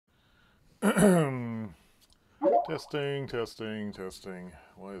Testing, testing, testing.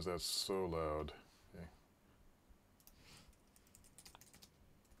 Why is that so loud? Okay.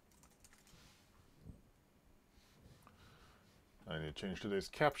 I need to change today's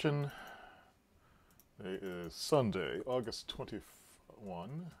caption. It is Sunday, August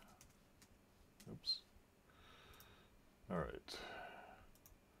 21. Oops. All right.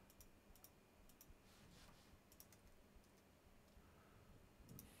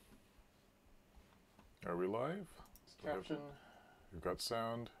 Are we live? Caption. We've got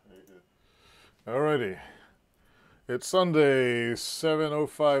sound. Alrighty. It's Sunday,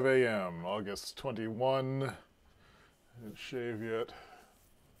 7:05 a.m., August 21. Didn't shave yet.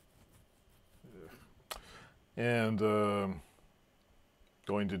 And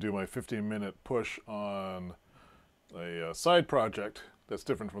going to do my 15-minute push on a side project that's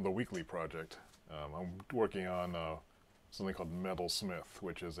different from the weekly project. I'm working on something called Metalsmith,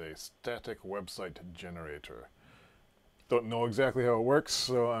 which is a static website generator. Don't know exactly how it works,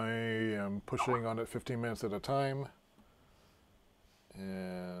 so I am pushing on it 15 minutes at a time.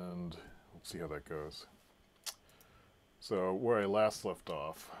 And we'll see how that goes. So where I last left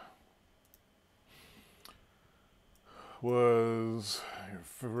off was,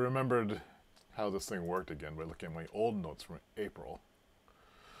 if I remembered how this thing worked again by looking at my old notes from April.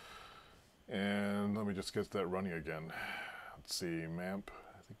 And let me just get that running again. Let's see, MAMP.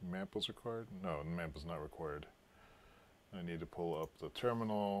 I think MAMP was required. No, MAMP is not required. I need to pull up the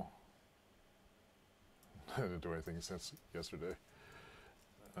terminal. I didn't do anything since yesterday.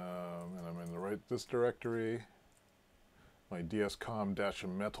 And I'm in this directory, my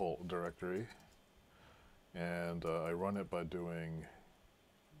dscom-metal directory. And I run it by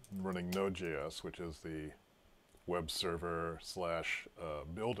running Node.js, which is the web server /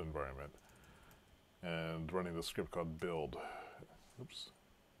 build environment, and running the script called build. Oops.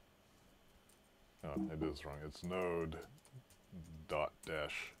 Oh, it is wrong. It's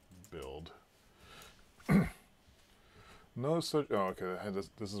node.-build. No such. Oh, okay.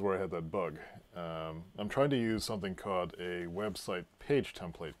 This is where I had that bug. I'm trying to use something called a website page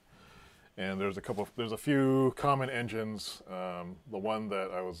template. And there's a few common engines. The one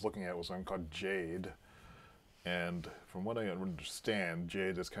that I was looking at was one called Jade, and from what I understand,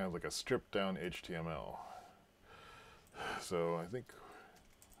 Jade is kind of like a stripped down HTML. So I think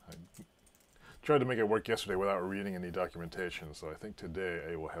I tried to make it work yesterday without reading any documentation. So I think today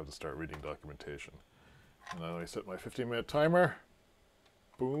I will have to start reading documentation. And then I set my 15-minute timer.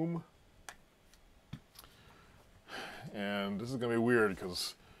 Boom. And this is gonna be weird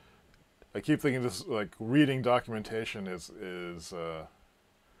because I keep thinking this, like, reading documentation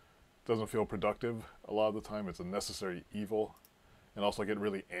doesn't feel productive a lot of the time. It's a necessary evil. And also I get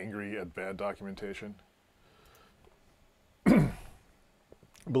really angry at bad documentation.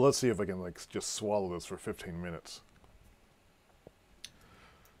 But let's see if I can, like, just swallow this for 15 minutes.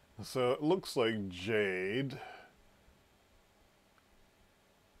 So it looks like Jade,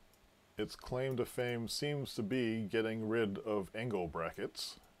 its claim to fame seems to be getting rid of angle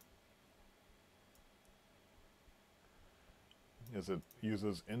brackets. As it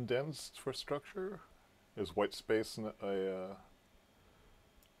uses indents for structure. Is white space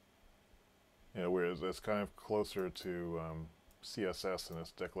whereas it's kind of closer to CSS in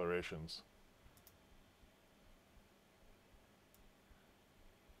its declarations.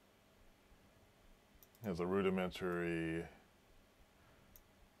 It has a rudimentary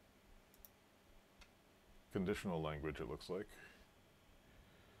conditional language, it looks like.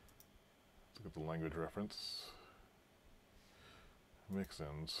 Let's look at the language reference.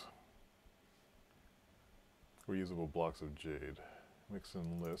 Mixins. Reusable blocks of jade.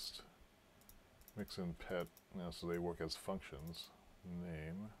 Mixin list. Mixin pet. Now, so they work as functions.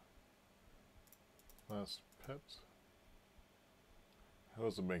 Name. Class pet. How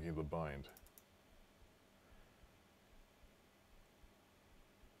is it making the bind?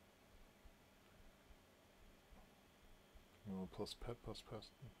 Plus pet plus pet.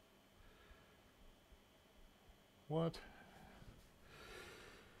 What?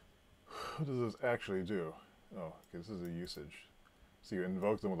 What does this actually do? Oh, okay, this is a usage. So you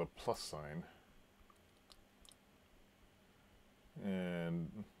invoke them with a plus sign. And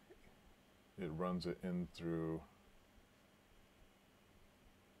it runs it in through.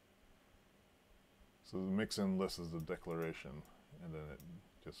 So the mix-in list is the declaration. And then it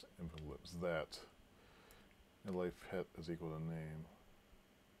just implements that. And life pet is equal to name.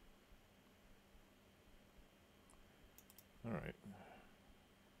 Alright.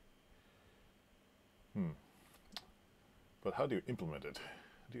 But how do you implement it?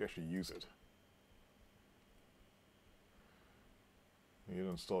 How do you actually use it? You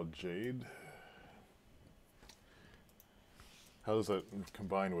install Jade. How does that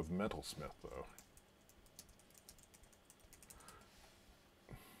combine with Metalsmith, though?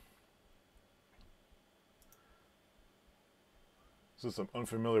 Since I'm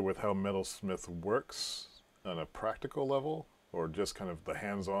unfamiliar with how Metalsmith works on a practical level, or just kind of the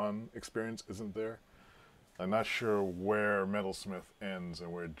hands-on experience isn't there, I'm not sure where Metalsmith ends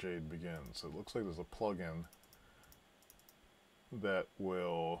and where Jade begins. So it looks like there's a plugin that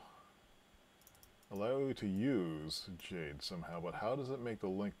will allow you to use Jade somehow, but how does it make the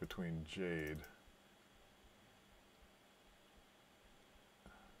link between Jade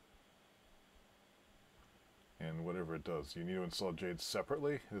and whatever it does? You need to install Jade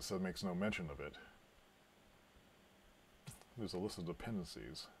separately? This makes no mention of it. There's a list of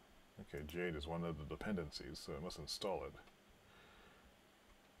dependencies. Okay, Jade is one of the dependencies, so I must install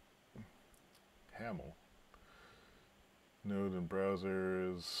it. Haml. Node and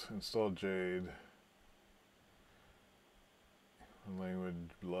browsers. Install Jade. Language,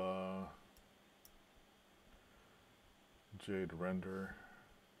 blah. Jade render.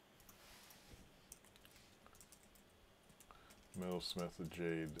 Metalsmith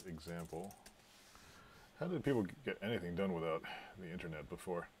Jade example. How did people get anything done without the internet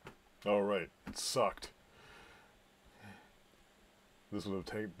before? Oh right, it sucked. This would have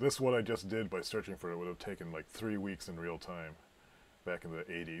taken, this what I just did by searching for it would have taken like 3 weeks in real time back in the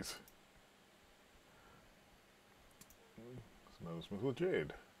 80s. Metalsmith with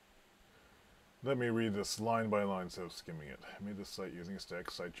Jade. Let me read this line by line instead of skimming it. I made this site using a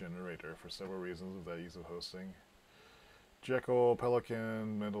static site generator for several reasons with that ease of hosting. Jekyll,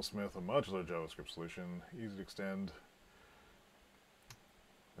 Pelican, Metalsmith, a modular JavaScript solution, easy to extend.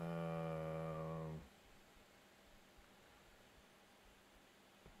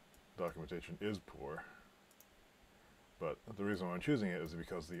 Documentation is poor, but the reason why I'm choosing it is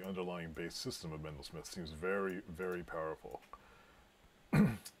because the underlying base system of Metalsmith seems very, very powerful.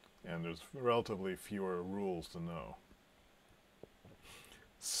 And there's relatively fewer rules to know.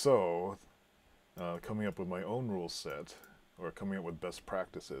 So, coming up with my own rule set, or coming up with best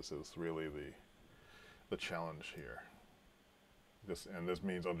practices, is really the challenge here. This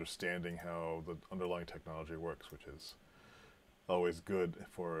means understanding how the underlying technology works, which is always good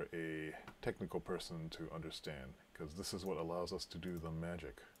for a technical person to understand, because this is what allows us to do the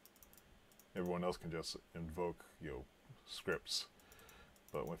magic. Everyone else can just invoke, scripts,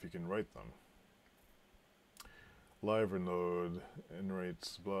 but if you can write them. Live node,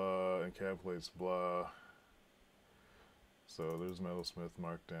 enrates, blah, encapsulates, blah. So there's Metalsmith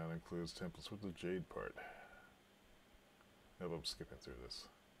Markdown, includes templates with the Jade part. I hope I'm skipping through this.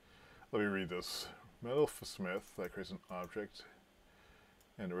 Let me read this. Metalsmith, that creates an object,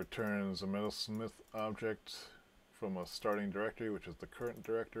 and it returns a Metalsmith object from a starting directory, which is the current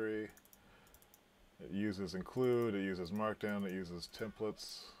directory. It uses include, it uses Markdown, it uses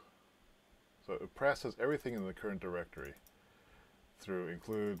templates. So it processes everything in the current directory through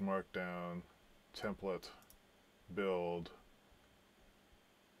include, Markdown, template, build,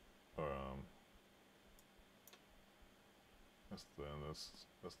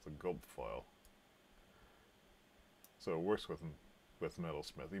 that's the gulp file. So it works with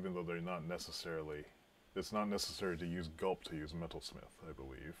Metalsmith, even though they're not necessarily. It's not necessary to use gulp to use Metalsmith, I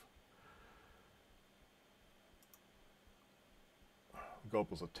believe.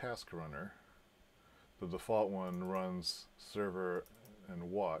 Gulp is a task runner. The default one runs server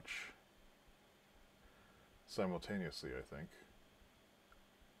and watch simultaneously, I think.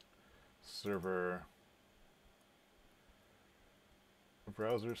 Server,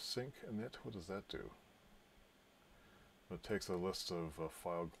 browser sync init, what does that do? It takes a list of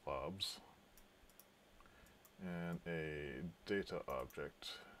file globs and a data object.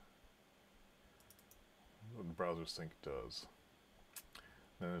 What the browser sync does.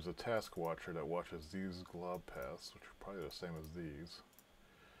 Then there's a task watcher that watches these glob paths, which are probably the same as these.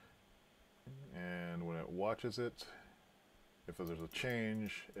 And when it watches it, if there's a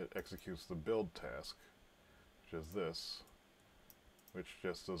change, it executes the build task, which is this, which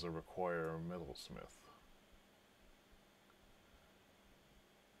just does a require Metalsmith.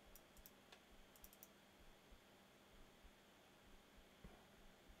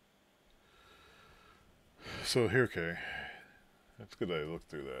 So here, okay, that's good that I looked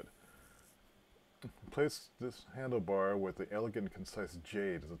through that. Place this handlebar with the elegant and concise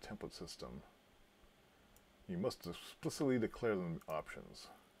Jade as a template system. You must explicitly declare them options.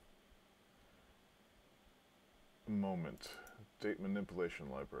 Moment. Date manipulation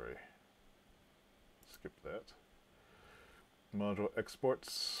library. Skip that. Module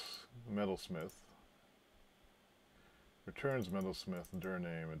exports Metalsmith. Returns Metalsmith dir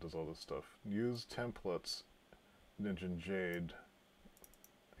name and does all this stuff. Use templates engine Jade.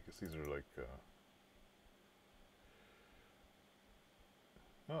 I guess these are like...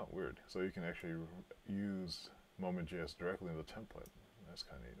 oh, weird. So you can actually use Moment.js directly in the template. That's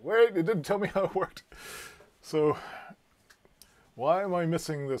kind of neat. Wait, it didn't tell me how it worked. So, why am I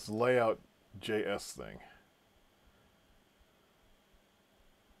missing this layout JS thing?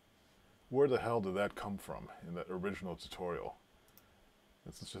 Where the hell did that come from in that original tutorial?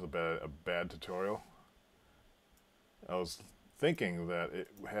 This is just a bad tutorial. I was thinking that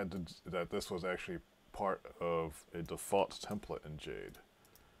that this was actually part of a default template in Jade,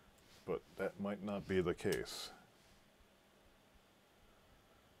 but that might not be the case.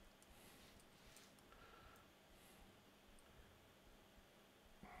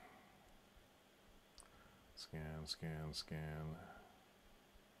 Scan, scan, scan.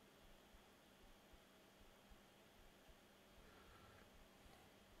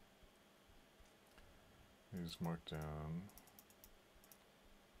 Use Markdown.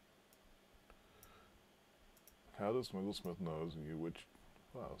 How does Metalsmith knows which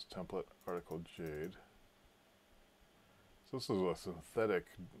files? Template, article, Jade. So this is a synthetic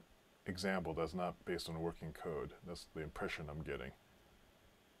example that's not based on working code. That's the impression I'm getting.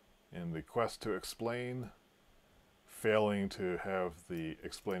 In the quest to explain, failing to have the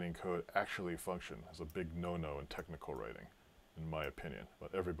explaining code actually function is a big no-no in technical writing, in my opinion,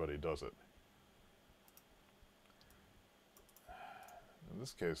 but everybody does it. In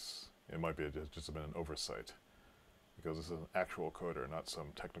this case, it might be just been an oversight, because this is an actual coder, not some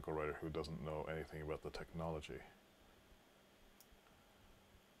technical writer who doesn't know anything about the technology.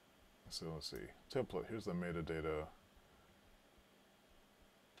 So let's see. Template, here's the metadata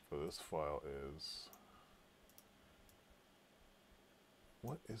for this file is...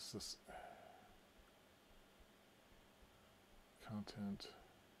 what is this? Content.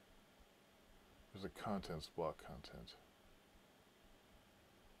 There's a contents block content.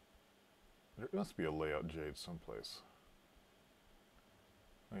 There must be a layout Jade someplace.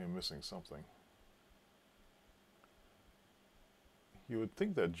 I am missing something. You would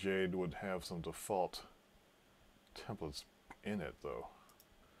think that Jade would have some default templates in it, though.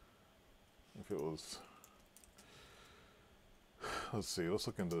 If it was... let's see, let's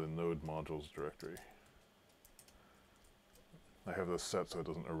look into the node modules directory. I have this set so it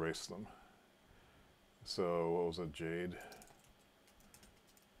doesn't erase them. So, what was it, Jade?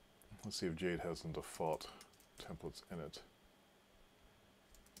 Let's see if Jade has some default templates in it.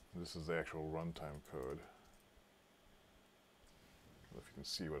 This is the actual runtime code. If you can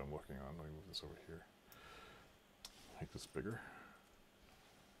see what I'm looking on, let me move this over here. Make this bigger.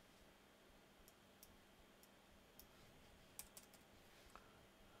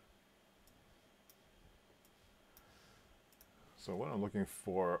 So what I'm looking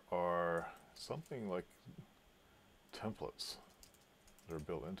for are something like templates that are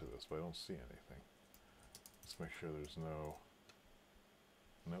built into this, but I don't see anything. Let's make sure there's no...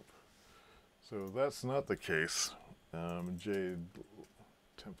 nope. So that's not the case. Jade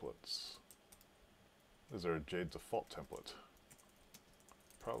templates. Is there a Jade default template?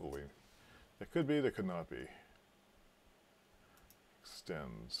 Probably. There could be, there could not be.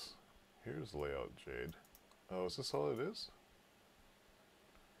 Extends. Here's layout Jade. Oh, is this all it is?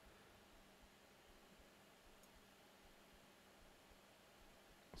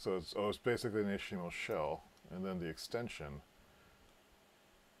 So it's basically an HTML shell, and then the extension.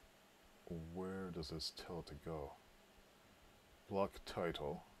 Where does this tell it to go? Block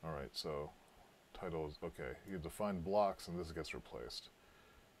title. Alright, so title is okay. You define blocks and this gets replaced.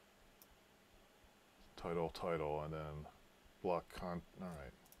 Title, and then block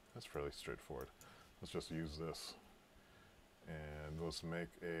alright. That's fairly straightforward. Let's just use this. And let's make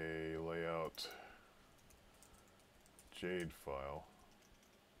a layout Jade file.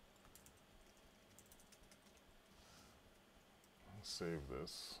 Save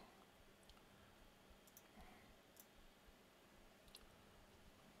this.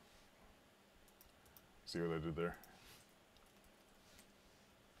 See what I did there?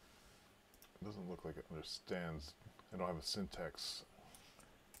 It doesn't look like it understands. I don't have a syntax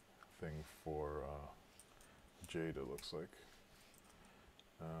thing for Jade, it looks like.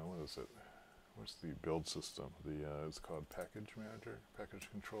 What is it? What's the build system? It's called Package Manager, Package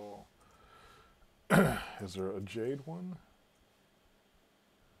Control. Is there a Jade one?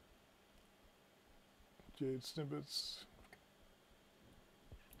 Jade snippets.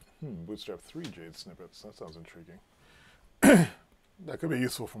 Bootstrap 3 Jade snippets. That sounds intriguing. That could be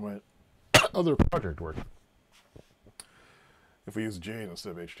useful for my other project work. If we use Jade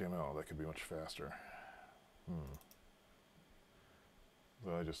instead of HTML, that could be much faster.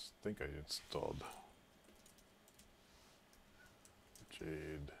 But I just think I installed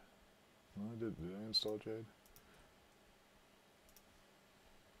Jade. Oh, did I install Jade?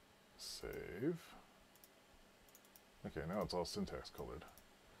 Save. Okay, now it's all syntax colored.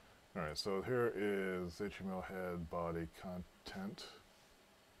 Alright, so here is HTML head, body, content.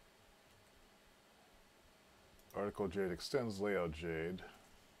 Article Jade extends layout Jade.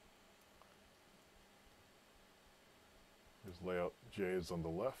 Here's layout Jades on the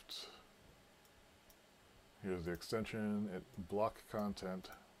left. Here's the extension. Block content.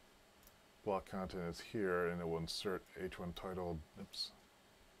 Block content is here, and it will insert H1 title. Oops.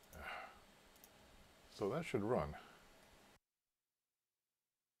 So that should run.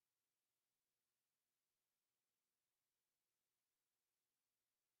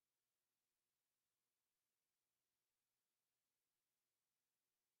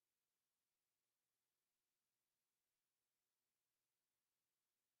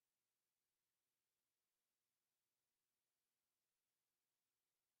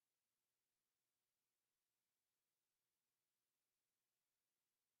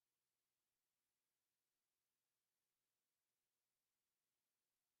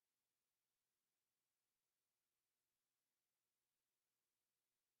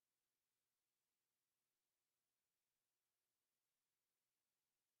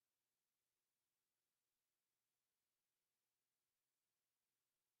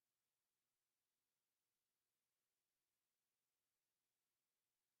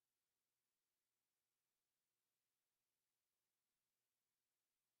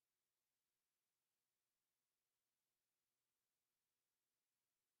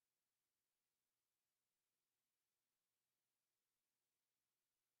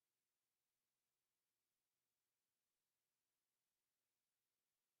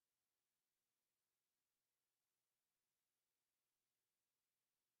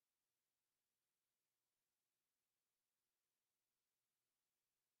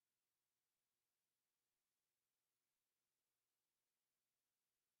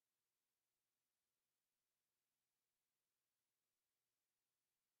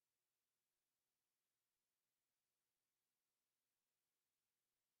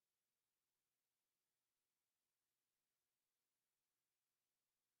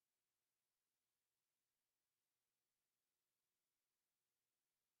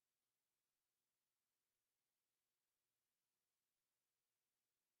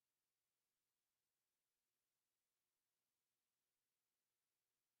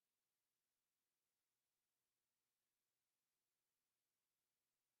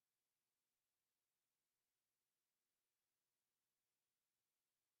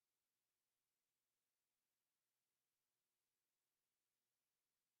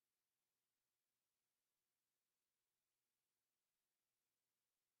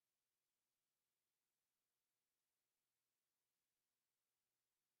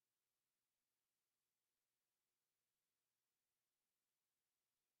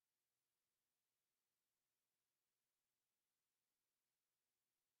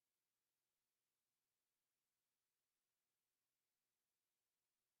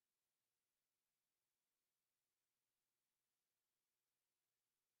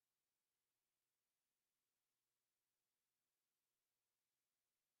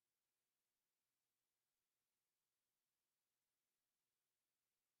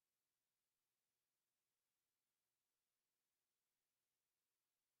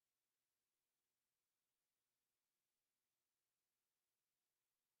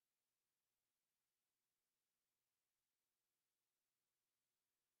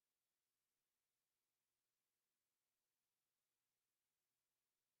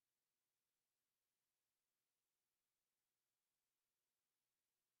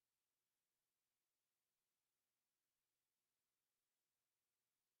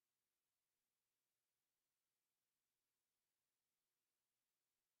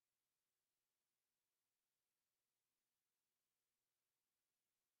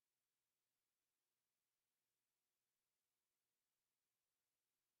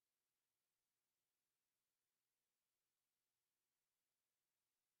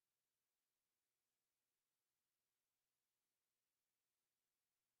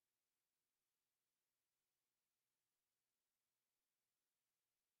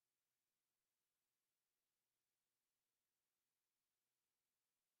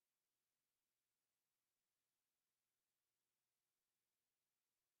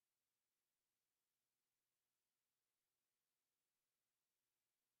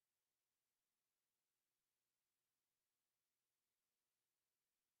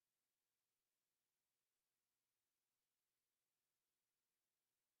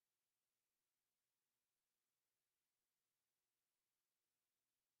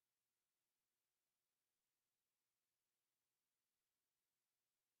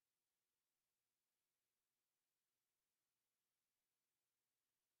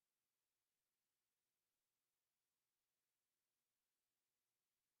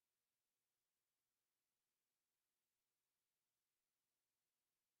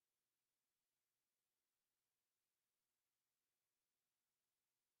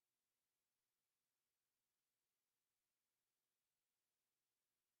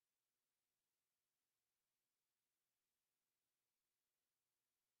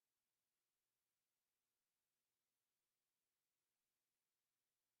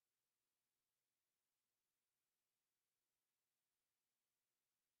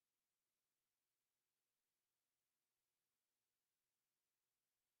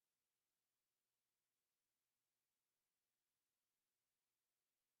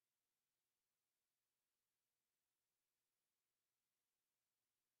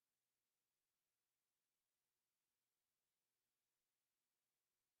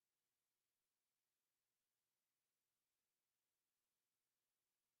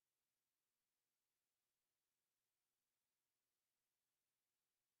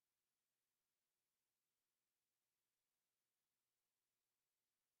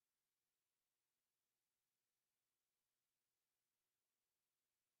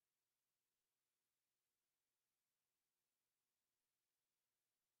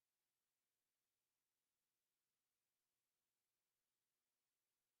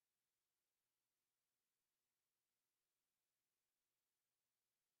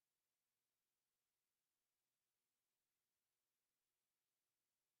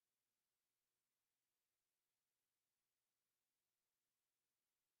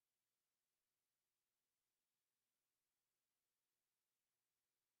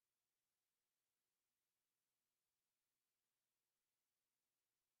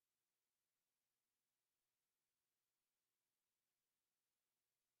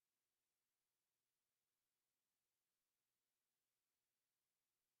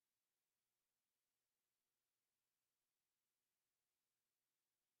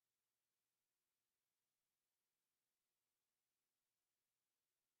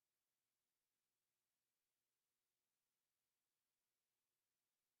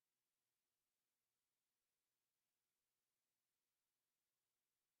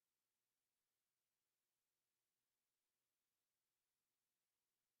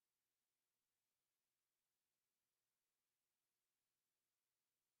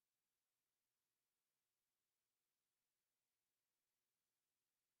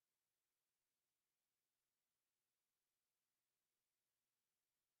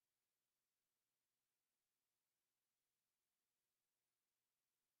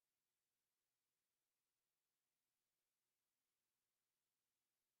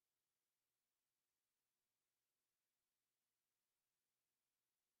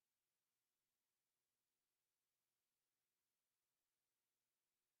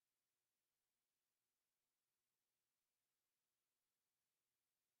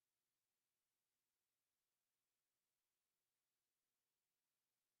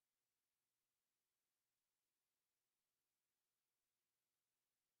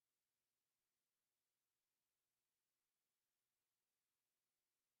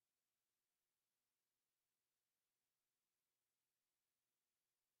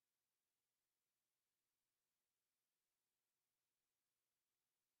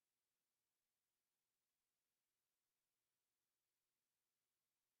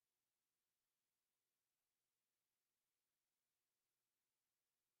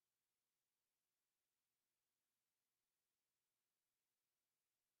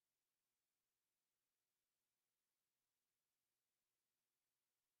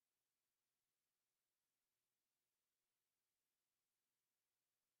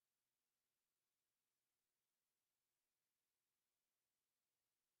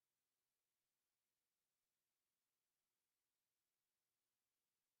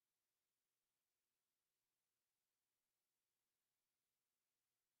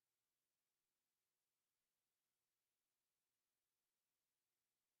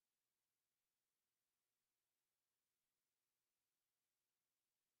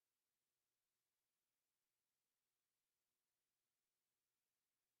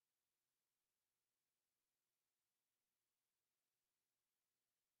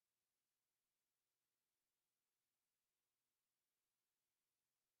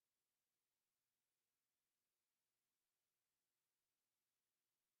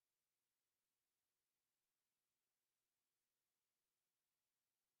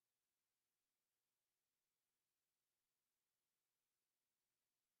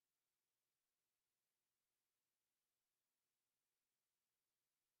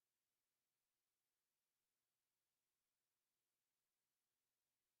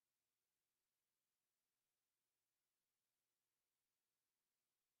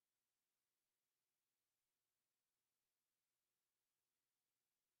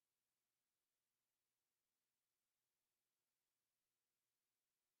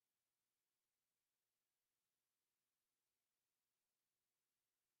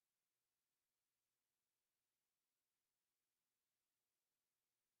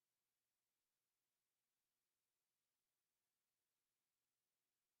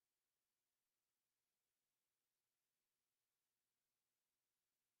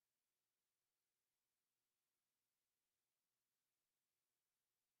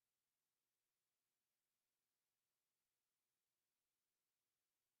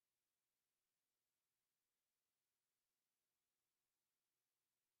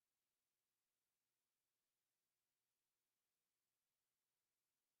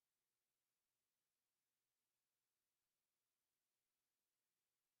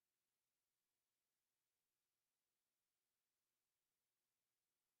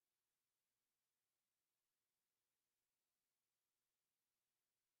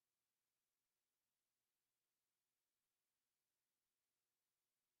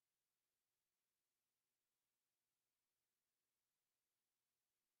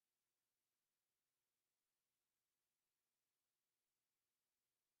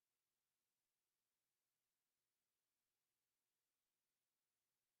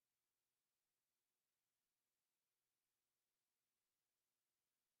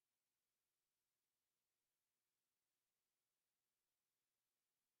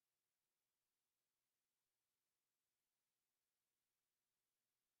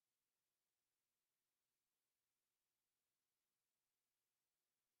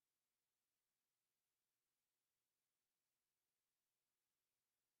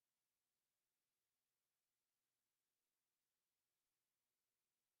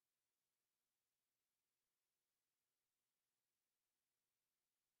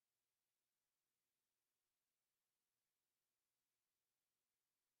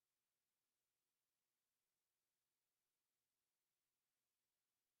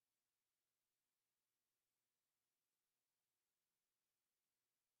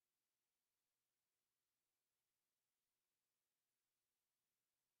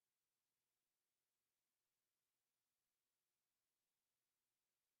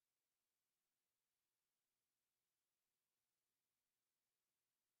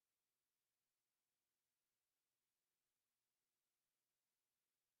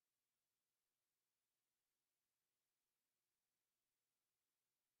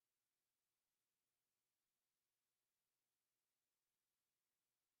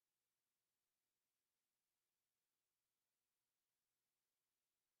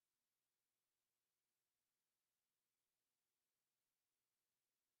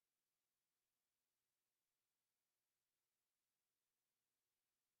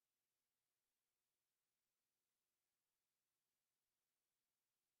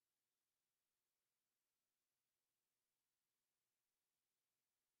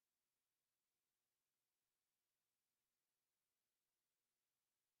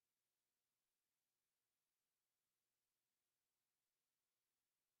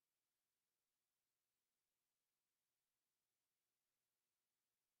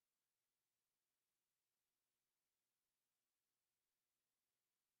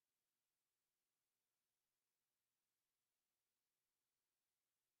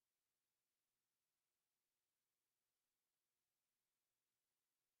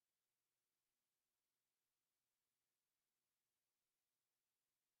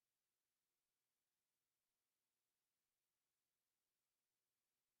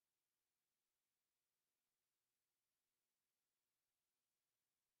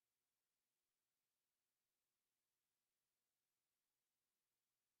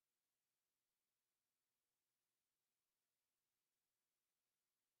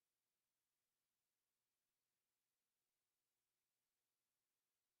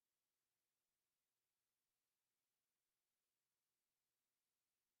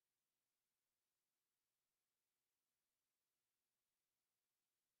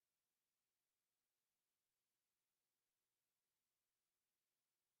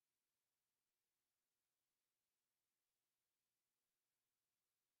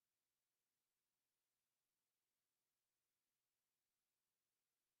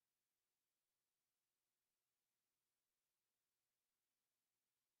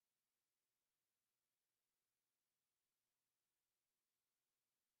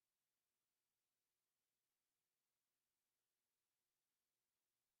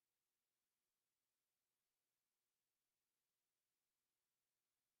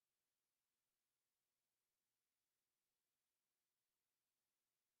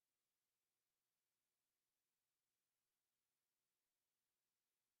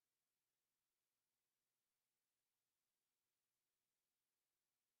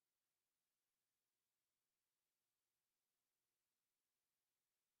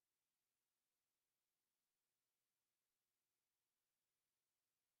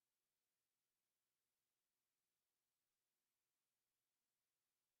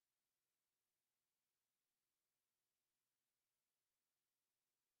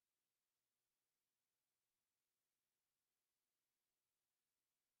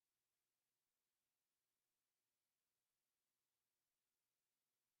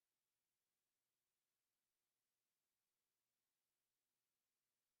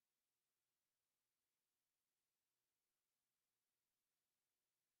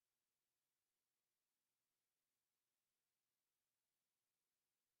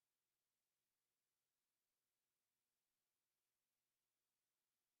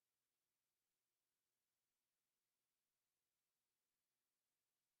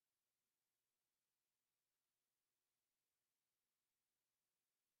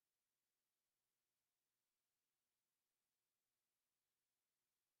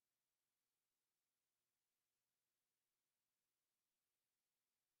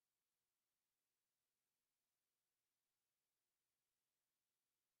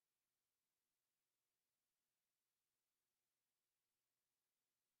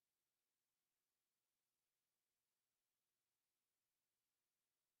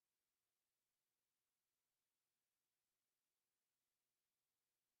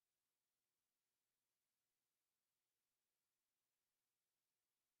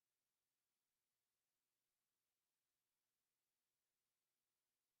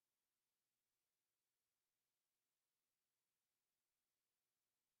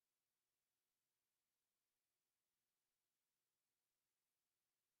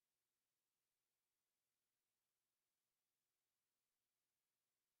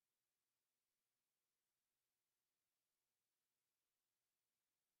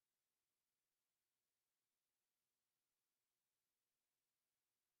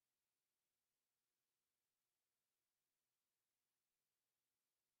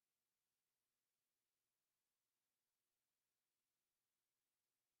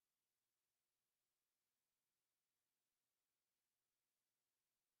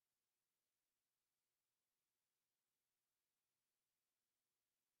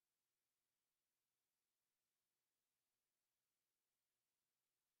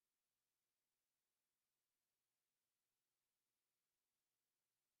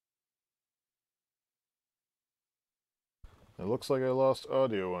 It looks like I lost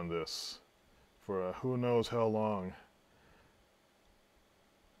audio on this for who knows how long.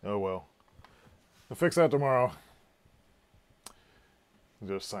 Oh well. I'll fix that tomorrow.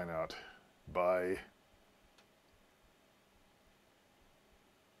 Just sign out. Bye.